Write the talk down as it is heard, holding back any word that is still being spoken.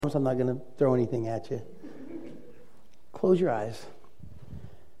I'm not going to throw anything at you. Close your eyes.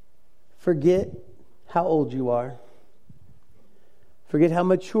 Forget how old you are. Forget how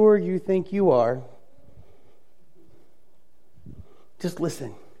mature you think you are. Just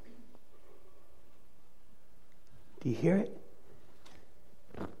listen. Do you hear it?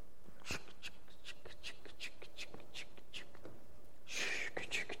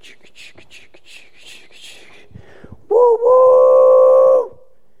 Woo woo!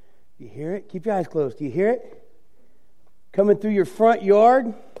 You hear it? Keep your eyes closed. Do you hear it? Coming through your front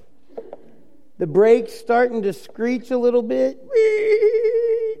yard. The brakes starting to screech a little bit.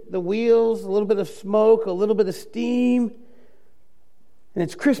 The wheels, a little bit of smoke, a little bit of steam. And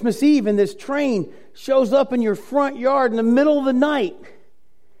it's Christmas Eve and this train shows up in your front yard in the middle of the night.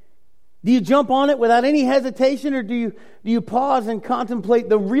 Do you jump on it without any hesitation, or do you pause and contemplate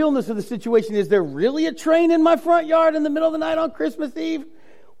the realness of the situation? Is there really a train in my front yard in the middle of the night on Christmas Eve?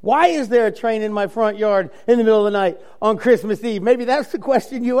 Why is there a train in my front yard in the middle of the night on Christmas Eve? Maybe that's the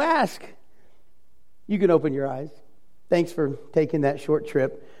question you ask. You can open your eyes. Thanks for taking that short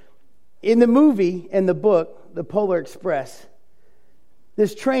trip. In the movie and the book, The Polar Express,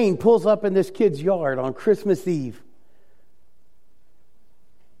 this train pulls up in this kid's yard on Christmas Eve.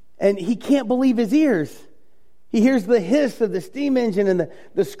 And he can't believe his ears. He hears the hiss of the steam engine and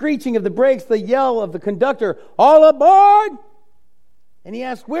the screeching of the brakes, the yell of the conductor, "All aboard!" And he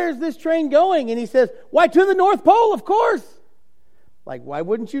asks, "Where's this train going?" And he says, "Why, to the North Pole, of course." Like, why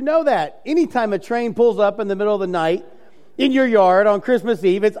wouldn't you know that? Anytime a train pulls up in the middle of the night in your yard on Christmas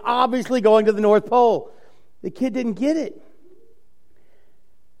Eve, it's obviously going to the North Pole. The kid didn't get it.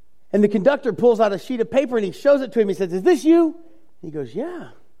 And the conductor pulls out a sheet of paper and he shows it to him. He says, "Is this you?" And he goes, "Yeah.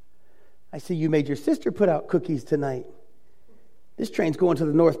 I see you made your sister put out cookies tonight. This train's going to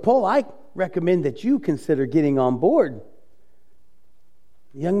the North Pole. I recommend that you consider getting on board."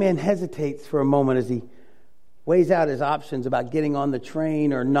 The young man hesitates for a moment as he weighs out his options about getting on the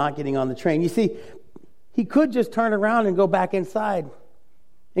train or not getting on the train. You see, he could just turn around and go back inside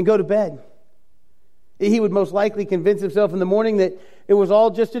and go to bed. He would most likely convince himself in the morning that it was all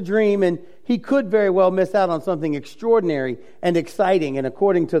just a dream, and he could very well miss out on something extraordinary and exciting. And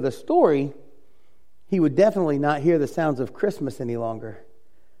according to the story, he would definitely not hear the sounds of Christmas any longer.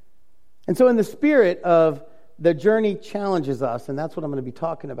 And so in the spirit of the journey challenges us, and that's what I'm going to be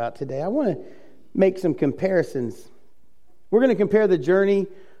talking about today, I want to make some comparisons. We're going to compare the journey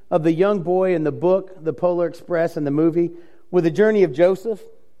of the young boy in the book, The Polar Express, and the movie, with the journey of Joseph,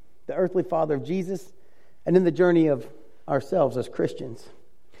 the earthly father of Jesus, and then the journey of ourselves as Christians.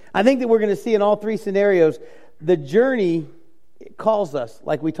 I think that we're going to see in all three scenarios, the journey calls us,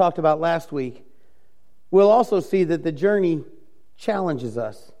 like we talked about last week. We'll also see that the journey challenges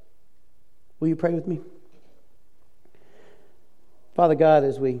us. Will you pray with me? Father God,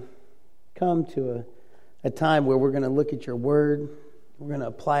 as we come to a time where we're going to look at your word, we're going to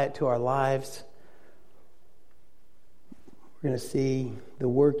apply it to our lives. We're going to see the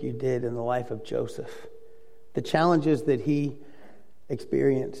work you did in the life of Joseph, the challenges that he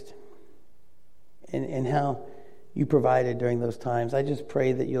experienced, and how you provided during those times. I just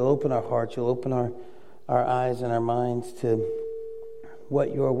pray that you'll open our hearts, you'll open our eyes and our minds to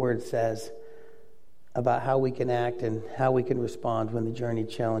what your word says about how we can act and how we can respond when the journey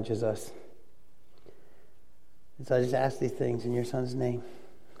challenges us. And so I just ask these things in your son's name.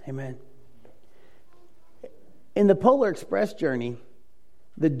 Amen. In the Polar Express journey,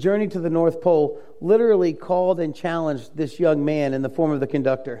 the journey to the North Pole literally called and challenged this young man in the form of the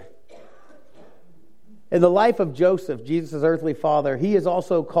conductor. In the life of Joseph, Jesus' earthly father, he is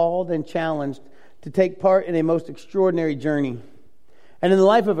also called and challenged to take part in a most extraordinary journey. And in the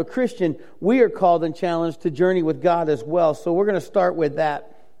life of a Christian, we are called and challenged to journey with God as well. So we're going to start with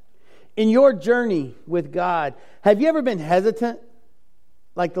that. In your journey with God, have you ever been hesitant,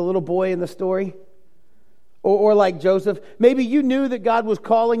 like the little boy in the story? Or like Joseph? Maybe you knew that God was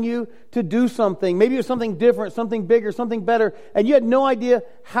calling you to do something. Maybe it was something different, something bigger, something better, and you had no idea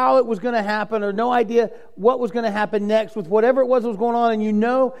how it was going to happen or no idea what was going to happen next with whatever it was that was going on, and you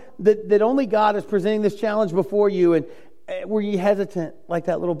know that only God is presenting this challenge before you, and were you hesitant like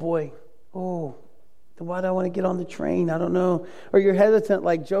that little boy? Oh, why do I want to get on the train? I don't know. Or you're hesitant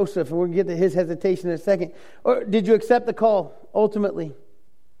like Joseph, and we're going to get to his hesitation in a second. Or did you accept the call ultimately?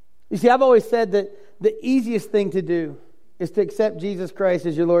 You see, I've always said that the easiest thing to do is to accept Jesus Christ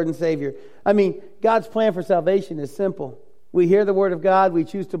as your Lord and Savior. I mean, God's plan for salvation is simple. We hear the Word of God. We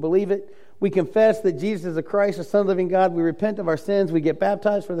choose to believe it. We confess that Jesus is the Christ, the Son of the living God. We repent of our sins. We get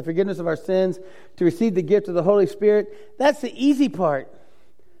baptized for the forgiveness of our sins to receive the gift of the Holy Spirit. That's the easy part.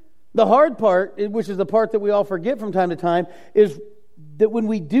 The hard part, which is the part that we all forget from time to time, is that when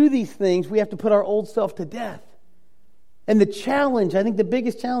we do these things, we have to put our old self to death. And the challenge, I think the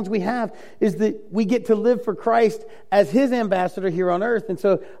biggest challenge we have is that we get to live for Christ as His ambassador here on earth. And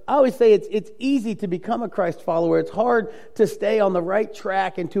so I always say it's easy to become a Christ follower. It's hard to stay on the right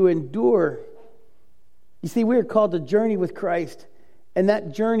track and to endure. You see, we are called to journey with Christ, and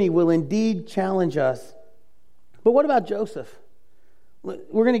that journey will indeed challenge us. But what about Joseph? We're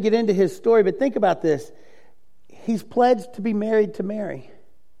going to get into his story, but think about this. He's pledged to be married to Mary.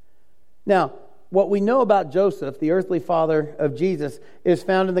 Now, what we know about Joseph, the earthly father of Jesus, is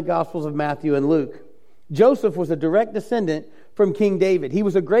found in the Gospels of Matthew and Luke. Joseph was a direct descendant from King David. He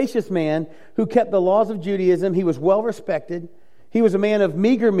was a gracious man who kept the laws of Judaism. He was well respected. He was a man of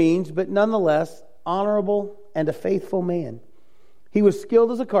meager means, but nonetheless honorable and a faithful man. He was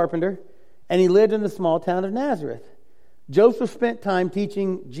skilled as a carpenter, and he lived in the small town of Nazareth. Joseph spent time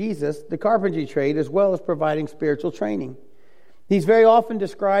teaching Jesus the carpentry trade as well as providing spiritual training. He's very often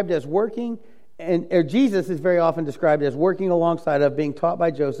described as Jesus is very often described as working alongside of being taught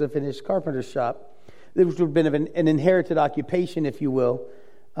by Joseph in his carpenter's shop, which would have been an inherited occupation, if you will.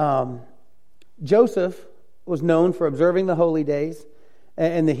 Joseph was known for observing the holy days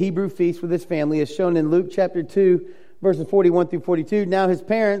and the Hebrew feast with his family, as shown in Luke chapter 2, verses 41 through 42. Now his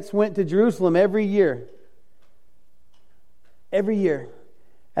parents went to Jerusalem every year,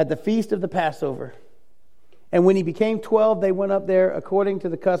 at the feast of the Passover. And when he became 12, they went up there according to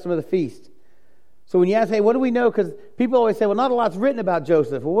the custom of the feast. So when you ask, hey, what do we know? Because people always say, well, not a lot's written about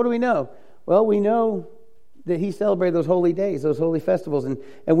Joseph. Well, what do we know? Well, we know that he celebrated those holy days, those holy festivals. And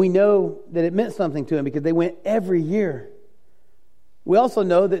we know that it meant something to him because they went every year. We also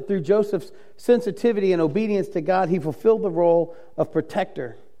know that through Joseph's sensitivity and obedience to God, he fulfilled the role of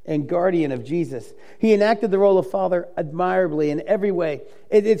protector and guardian of Jesus. He enacted the role of father admirably in every way.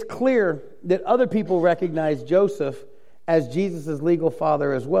 It's clear that other people recognize Joseph as Jesus' legal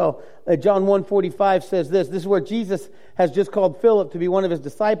father as well. John 1:45 says this is where Jesus has just called Philip to be one of his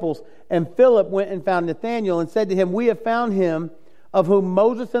disciples. And Philip went and found Nathanael and said to him, we have found him of whom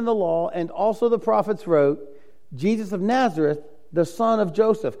Moses and the law and also the prophets wrote, Jesus of Nazareth, the son of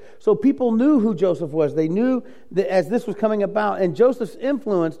Joseph. So people knew who Joseph was. They knew that as this was coming about. And Joseph's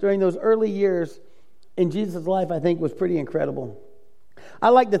influence during those early years in Jesus' life, I think, was pretty incredible. I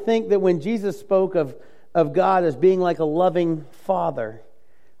like to think that when Jesus spoke of God as being like a loving father,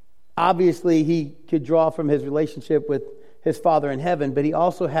 obviously he could draw from his relationship with his Father in heaven, but he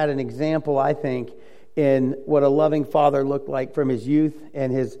also had an example, I think, in what a loving father looked like from his youth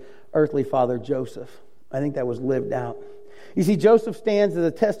and his earthly father, Joseph. I think that was lived out. You see, Joseph stands as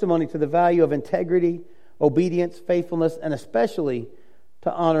a testimony to the value of integrity, obedience, faithfulness, and especially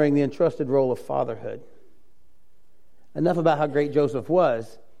to honoring the entrusted role of fatherhood. Enough about how great Joseph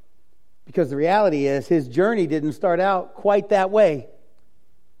was, because the reality is his journey didn't start out quite that way.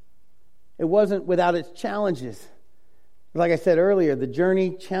 It wasn't without its challenges. Like I said earlier, the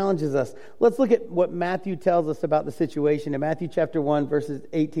journey challenges us. Let's look at what Matthew tells us about the situation in Matthew chapter 1, verses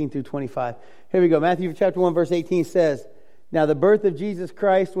 18 through 25. Here we go. Matthew chapter 1, verse 18 says, now the birth of Jesus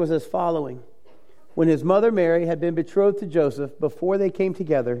Christ was as following. When his mother Mary had been betrothed to Joseph, before they came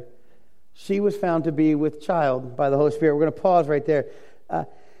together, she was found to be with child by the Holy Spirit. We're going to pause right there.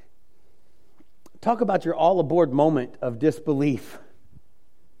 Talk about your all aboard moment of disbelief.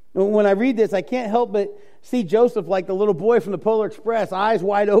 When I read this, I can't help but see Joseph like the little boy from the Polar Express, eyes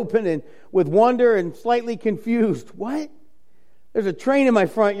wide open and with wonder and slightly confused. What? There's a train in my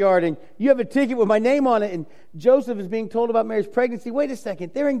front yard and you have a ticket with my name on it, and Joseph is being told about Mary's pregnancy. Wait a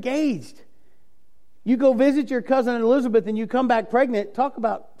second, they're engaged. You go visit your cousin Elizabeth and you come back pregnant. Talk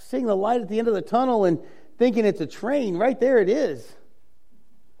about seeing the light at the end of the tunnel and thinking it's a train. Right there it is.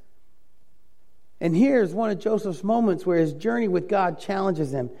 And here's one of Joseph's moments where his journey with God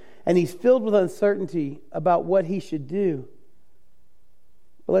challenges him, and he's filled with uncertainty about what he should do.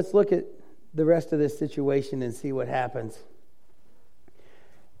 But let's look at the rest of this situation and see what happens.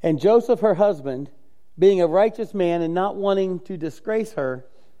 And Joseph, her husband, being a righteous man and not wanting to disgrace her,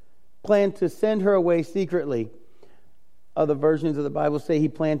 planned to send her away secretly. Other versions of the Bible say he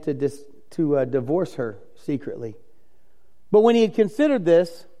planned to divorce her secretly. But when he had considered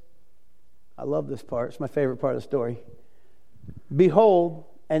this, I love this part. It's my favorite part of the story. Behold,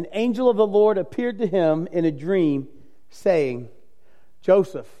 an angel of the Lord appeared to him in a dream, saying,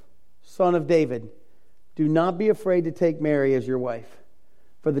 Joseph, son of David, do not be afraid to take Mary as your wife,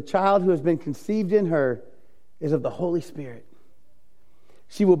 for the child who has been conceived in her is of the Holy Spirit.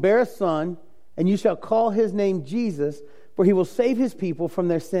 She will bear a son, and you shall call his name Jesus, for he will save his people from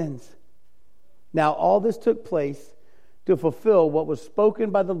their sins. Now all this took place to fulfill what was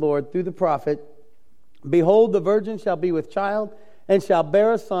spoken by the Lord through the prophet. Behold, the virgin shall be with child and shall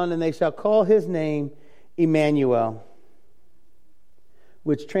bear a son, and they shall call his name Emmanuel,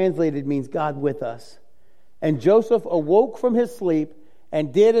 which translated means God with us. And Joseph awoke from his sleep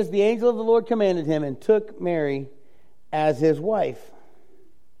and did as the angel of the Lord commanded him, and took Mary as his wife,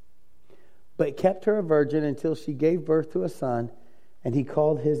 but kept her a virgin until she gave birth to a son, and he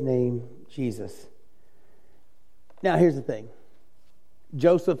called his name Jesus. Now here's the thing.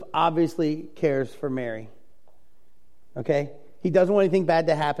 Joseph obviously cares for Mary. Okay? He doesn't want anything bad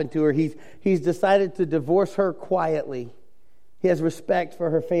to happen to her. He's decided to divorce her quietly. He has respect for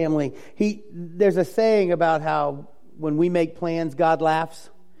her family. There's a saying about how when we make plans, God laughs.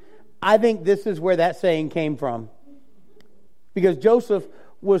 I think this is where that saying came from. Because Joseph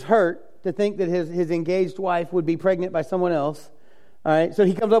was hurt to think that his engaged wife would be pregnant by someone else. All right, so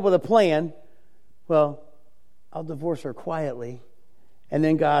he comes up with a plan. Well, I'll divorce her quietly. And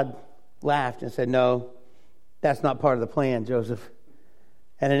then God laughed and said, no, that's not part of the plan, Joseph.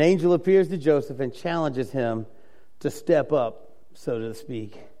 And an angel appears to Joseph and challenges him to step up, so to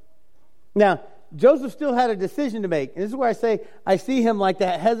speak. Now, Joseph still had a decision to make. And this is where I say I see him like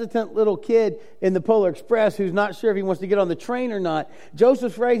that hesitant little kid in the Polar Express who's not sure if he wants to get on the train or not.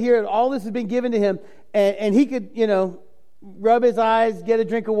 Joseph's right here, and all this has been given to him. And he could, rub his eyes, get a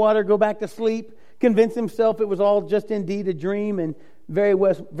drink of water, go back to sleep, convince himself it was all just indeed a dream, and very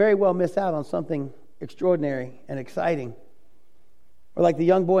well miss out on something extraordinary and exciting. Or like the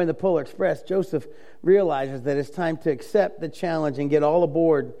young boy in the Polar Express, Joseph realizes that it's time to accept the challenge and get all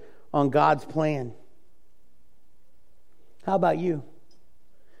aboard on God's plan. How about you?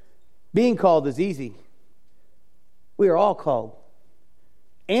 Being called is easy. We are all called.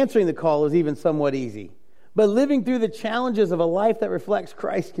 Answering the call is even somewhat easy. But living through the challenges of a life that reflects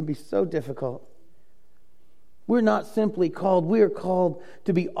Christ can be so difficult. We're not simply called, we are called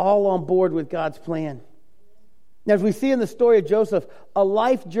to be all on board with God's plan. Now, as we see in the story of Joseph, a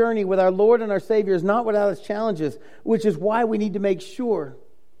life journey with our Lord and our Savior is not without its challenges, which is why we need to make sure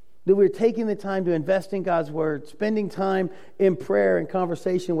that we're taking the time to invest in God's Word, spending time in prayer and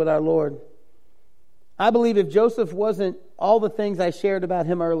conversation with our Lord. I believe if Joseph wasn't all the things I shared about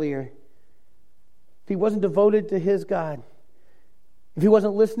him earlier, if he wasn't devoted to his God, if he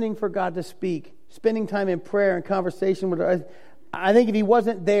wasn't listening for God to speak, spending time in prayer and conversation with us, I think if he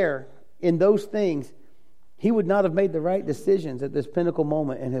wasn't there in those things, he would not have made the right decisions at this pinnacle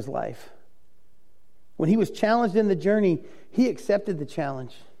moment in his life. When he was challenged in the journey, he accepted the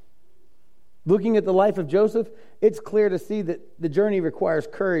challenge. Looking at the life of Joseph, it's clear to see that the journey requires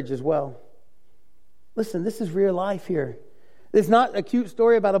courage as well. Listen, this is real life here. It's not a cute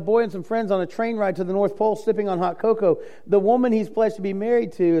story about a boy and some friends on a train ride to the North Pole sipping on hot cocoa. The woman he's pledged to be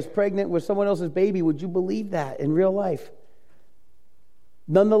married to is pregnant with someone else's baby. Would you believe that in real life?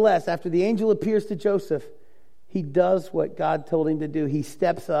 Nonetheless, after the angel appears to Joseph, he does what God told him to do. He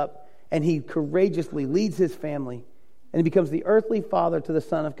steps up and he courageously leads his family, and he becomes the earthly father to the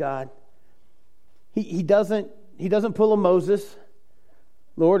Son of God. He doesn't pull a Moses.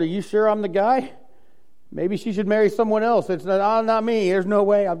 Lord, are you sure I'm the guy? Maybe she should marry someone else. It's not me. There's no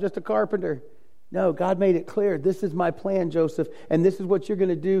way. I'm just a carpenter. No, God made it clear. This is my plan, Joseph, and this is what you're going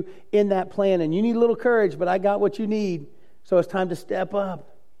to do in that plan. And you need a little courage, but I got what you need. So it's time to step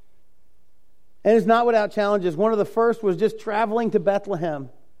up. And it's not without challenges. One of the first was just traveling to Bethlehem.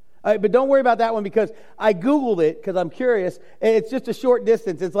 All right, but don't worry about that one because I Googled it because I'm curious. It's just a short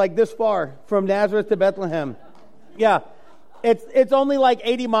distance. It's like this far from Nazareth to Bethlehem. Yeah, it's only like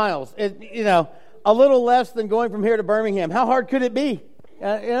 80 miles. A little less than going from here to Birmingham. How hard could it be?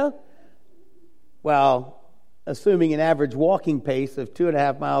 Well, assuming an average walking pace of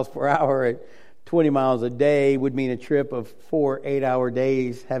 2.5 miles per hour at 20 miles a day would mean a trip of 4 8-hour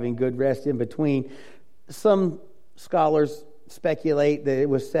days, having good rest in between. Some scholars speculate that it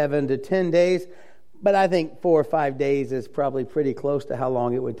was 7 to 10 days, but I think 4 or 5 days is probably pretty close to how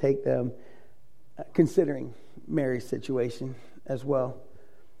long it would take them, considering Mary's situation as well.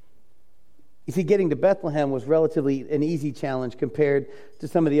 You see, getting to Bethlehem was relatively an easy challenge compared to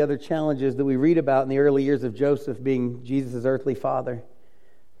some of the other challenges that we read about in the early years of Joseph being Jesus' earthly father.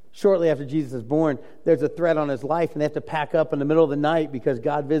 Shortly after Jesus is born, there's a threat on his life, and they have to pack up in the middle of the night because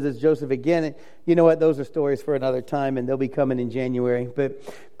God visits Joseph again. And you know what? Those are stories for another time, and they'll be coming in January. But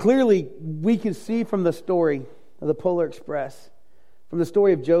clearly, we can see from the story of the Polar Express, from the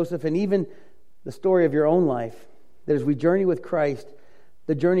story of Joseph, and even the story of your own life, that as we journey with Christ,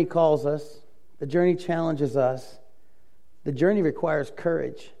 the journey calls us, the journey challenges us, the journey requires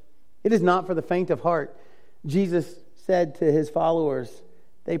courage. It is not for the faint of heart. Jesus said to his followers,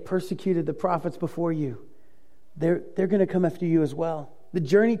 they persecuted the prophets before you. They're going to come after you as well. The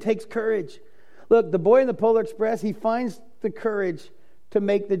journey takes courage. Look, the boy in the Polar Express, he finds the courage to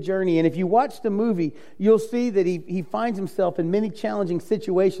make the journey. And if you watch the movie, you'll see that he finds himself in many challenging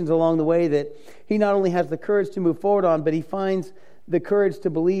situations along the way that he not only has the courage to move forward on, but he finds the courage to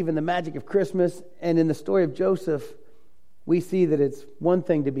believe in the magic of Christmas. And in the story of Joseph, we see that it's one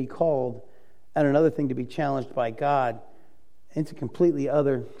thing to be called and another thing to be challenged by God. It's a completely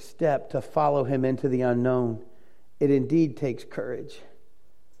other step to follow him into the unknown. It indeed takes courage.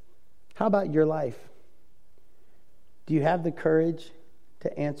 How about your life? Do you have the courage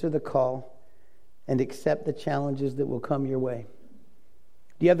to answer the call and accept the challenges that will come your way?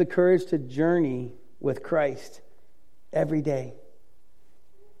 Do you have the courage to journey with Christ every day?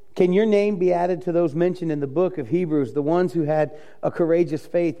 Can your name be added to those mentioned in the book of Hebrews, the ones who had a courageous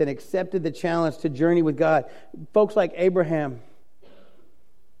faith and accepted the challenge to journey with God? Folks like Abraham.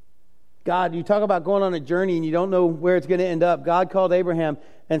 God, you talk about going on a journey and you don't know where it's going to end up. God called Abraham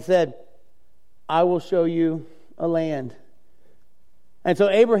and said, I will show you a land. And so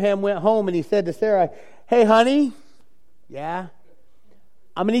Abraham went home and he said to Sarah, hey, honey, yeah,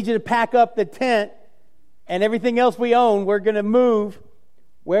 I'm going to need you to pack up the tent and everything else we own. We're going to move.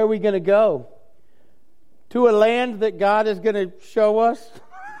 Where are we going to go? To a land that God is going to show us.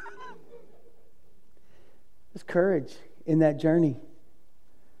 There's courage in that journey.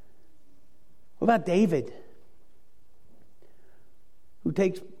 What about David, who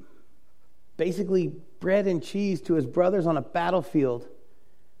takes basically bread and cheese to his brothers on a battlefield,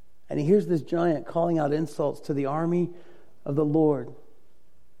 and he hears this giant calling out insults to the army of the Lord.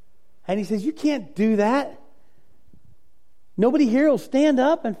 And he says, you can't do that. Nobody here will stand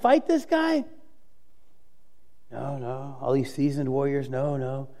up and fight this guy? No. All these seasoned warriors,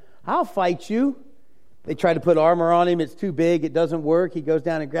 no. I'll fight you. They try to put armor on him. It's too big. It doesn't work. He goes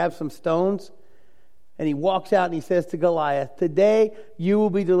down and grabs some stones. And he walks out and he says to Goliath, today you will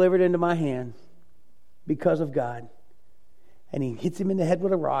be delivered into my hands because of God. And he hits him in the head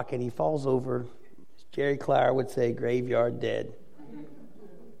with a rock and he falls over. As Jerry Clower would say, graveyard dead.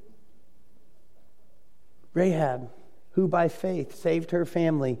 Rahab, who by faith saved her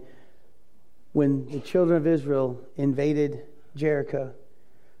family when the children of Israel invaded Jericho.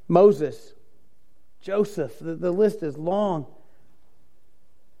 Moses, Joseph, the list is long.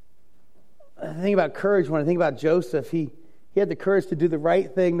 I think about courage when I think about Joseph. He had the courage to do the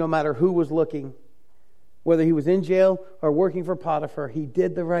right thing no matter who was looking. Whether he was in jail or working for Potiphar, he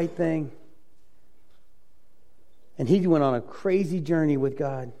did the right thing. And he went on a crazy journey with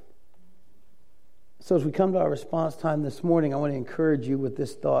God. So as we come to our response time this morning, I want to encourage you with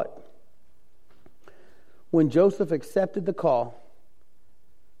this thought. When Joseph accepted the call,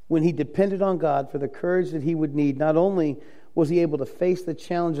 when he depended on God for the courage that he would need, not only was he able to face the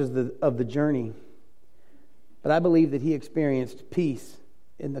challenges of the journey, but I believe that he experienced peace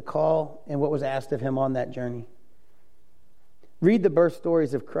in the call and what was asked of him on that journey. Read the birth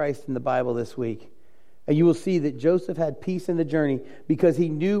stories of Christ in the Bible this week, and you will see that Joseph had peace in the journey because he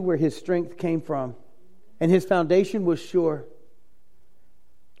knew where his strength came from, and his foundation was sure.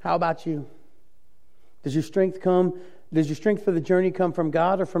 How about you? Does your strength for the journey come from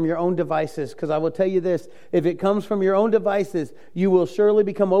God or from your own devices? Because I will tell you this, if it comes from your own devices, you will surely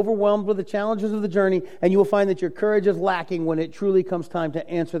become overwhelmed with the challenges of the journey, and you will find that your courage is lacking when it truly comes time to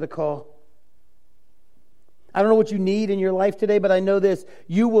answer the call. I don't know what you need in your life today, but I know this,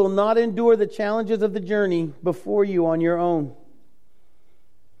 you will not endure the challenges of the journey before you on your own.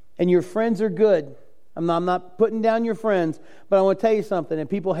 And your friends are good. I'm not putting down your friends, but I want to tell you something. And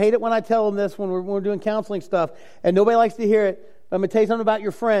people hate it when I tell them this when we're doing counseling stuff, and nobody likes to hear it. But I'm going to tell you something about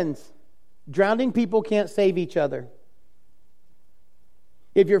your friends. Drowning people can't save each other.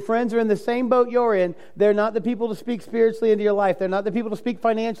 If your friends are in the same boat you're in, they're not the people to speak spiritually into your life. They're not the people to speak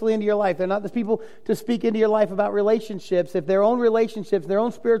financially into your life. They're not the people to speak into your life about relationships. If their own relationships, their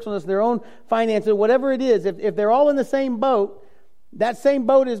own spiritualness, their own finances, whatever it is, if they're all in the same boat, that same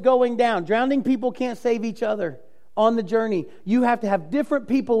boat is going down. Drowning people can't save each other on the journey. You have to have different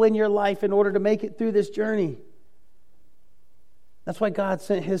people in your life in order to make it through this journey. That's why God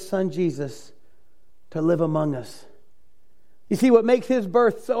sent His Son Jesus to live among us. You see, what makes His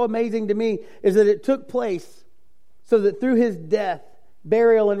birth so amazing to me is that it took place so that through His death,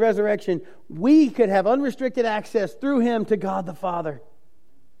 burial, and resurrection, we could have unrestricted access through Him to God the Father.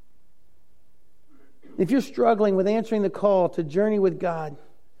 If you're struggling with answering the call to journey with God,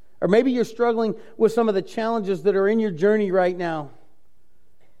 or maybe you're struggling with some of the challenges that are in your journey right now,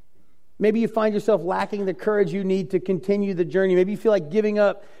 maybe you find yourself lacking the courage you need to continue the journey. Maybe you feel like giving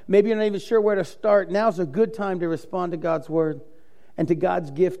up. Maybe you're not even sure where to start. Now's a good time to respond to God's word and to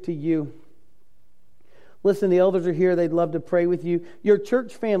God's gift to you. Listen, the elders are here. They'd love to pray with you. Your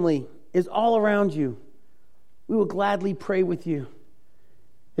church family is all around you. we will gladly pray with you.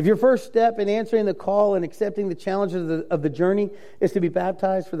 If your first step in answering the call and accepting the challenges of the journey is to be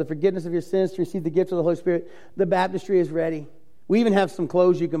baptized for the forgiveness of your sins, to receive the gift of the Holy Spirit, the baptistry is ready. We even have some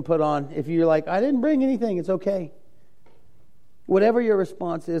clothes you can put on. If you're like, I didn't bring anything, it's okay. Whatever your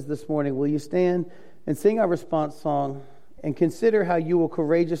response is this morning, will you stand and sing our response song and consider how you will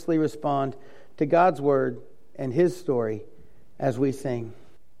courageously respond to God's word and His story as we sing.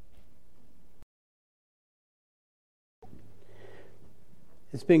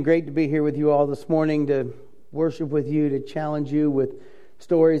 It's been great to be here with you all this morning, to worship with you, to challenge you with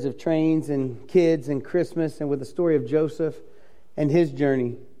stories of trains and kids and Christmas, and with the story of Joseph and his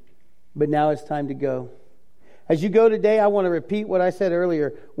journey. But now it's time to go. As you go today, I want to repeat what I said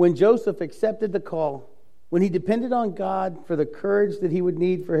earlier. When Joseph accepted the call, when he depended on God for the courage that he would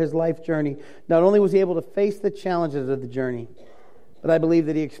need for his life journey, not only was he able to face the challenges of the journey, but I believe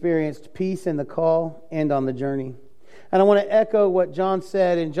that he experienced peace in the call and on the journey. And I want to echo what John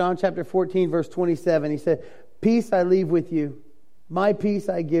said in John chapter 14, verse 27. He said, "Peace I leave with you. My peace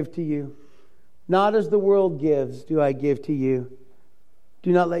I give to you. Not as the world gives do I give to you.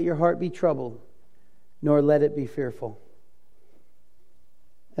 Do not let your heart be troubled, nor let it be fearful."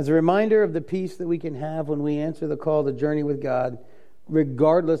 As a reminder of the peace that we can have when we answer the call to journey with God,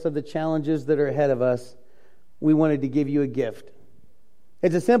 regardless of the challenges that are ahead of us, we wanted to give you a gift.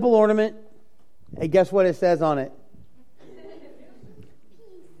 It's a simple ornament. Hey, guess what it says on it?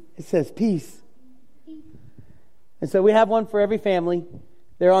 It says peace. And so we have one for every family.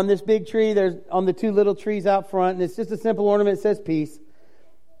 They're on this big tree. There's on the two little trees out front. And it's just a simple ornament. It says peace.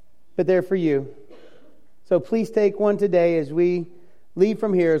 But they're for you. So please take one today as we leave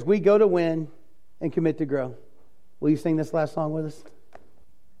from here, as we go to win and commit to grow. Will you sing this last song with us?